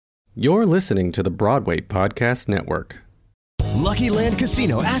You're listening to the Broadway Podcast Network. Lucky Land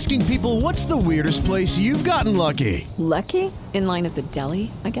Casino, asking people, what's the weirdest place you've gotten lucky? Lucky? In line at the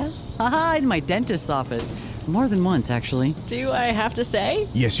deli, I guess? Aha, in my dentist's office. More than once, actually. Do I have to say?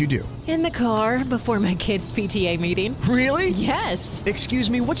 Yes, you do. In the car before my kids' PTA meeting. Really? Yes. Excuse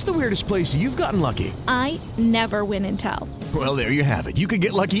me, what's the weirdest place you've gotten lucky? I never win and tell. Well, there you have it. You can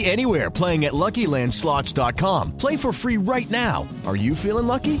get lucky anywhere, playing at LuckyLandSlots.com. Play for free right now. Are you feeling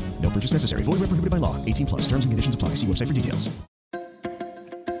lucky? No purchase necessary. Void where prohibited by law. 18 plus. Terms and conditions apply. See website for details.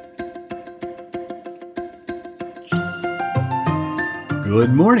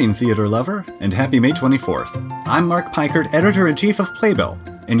 Good morning, theater lover, and happy May 24th. I'm Mark Pikert, editor-in-chief of Playbill,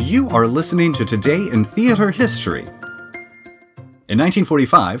 and you are listening to Today in Theater History. In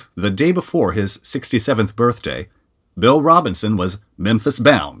 1945, the day before his 67th birthday, Bill Robinson was Memphis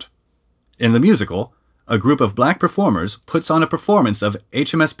bound. In the musical, a group of black performers puts on a performance of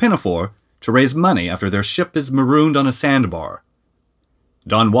HMS Pinafore to raise money after their ship is marooned on a sandbar.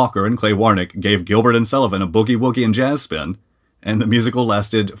 Don Walker and Clay Warnick gave Gilbert and Sullivan a boogie-woogie and jazz spin, and the musical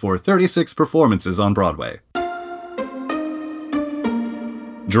lasted for 36 performances on Broadway.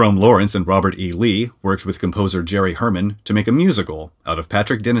 Jerome Lawrence and Robert E. Lee worked with composer Jerry Herman to make a musical out of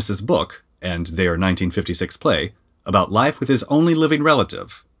Patrick Dennis's book and their 1956 play about life with his only living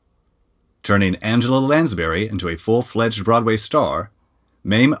relative. Turning Angela Lansbury into a full-fledged Broadway star,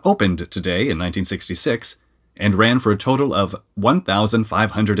 Mame opened today in 1966 and ran for a total of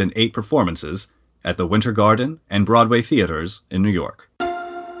 1,508 performances at the Winter Garden and Broadway theaters in New York.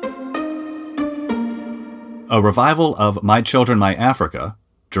 A revival of My Children, My Africa,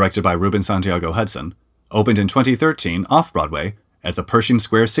 directed by Ruben Santiago Hudson, opened in 2013 off-Broadway at the Pershing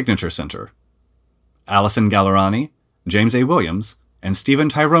Square Signature Center. Alison Gallerani, James A. Williams, and Stephen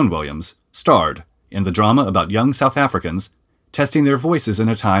Tyrone Williams starred in the drama about young South Africans testing their voices in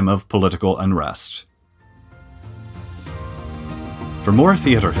a time of political unrest. For more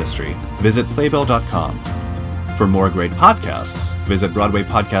theater history, visit Playbill.com. For more great podcasts, visit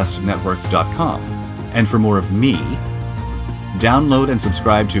BroadwayPodcastNetwork.com. And for more of me, download and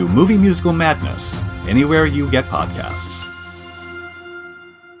subscribe to Movie Musical Madness anywhere you get podcasts.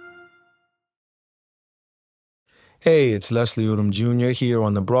 Hey, it's Leslie Odom Jr. here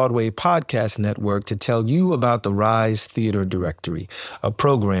on the Broadway Podcast Network to tell you about the Rise Theater Directory, a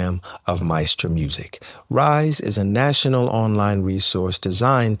program of Maestro Music. Rise is a national online resource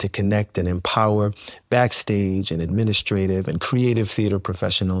designed to connect and empower backstage and administrative and creative theater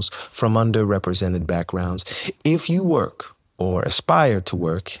professionals from underrepresented backgrounds. If you work or aspire to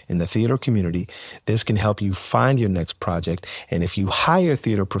work in the theater community, this can help you find your next project. And if you hire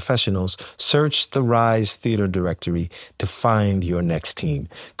theater professionals, search the Rise Theater Directory to find your next team.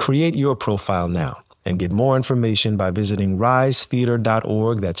 Create your profile now and get more information by visiting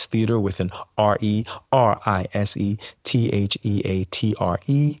risetheater.org. That's theater with an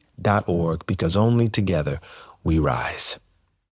RERISETHEATRE.org, because only together we rise.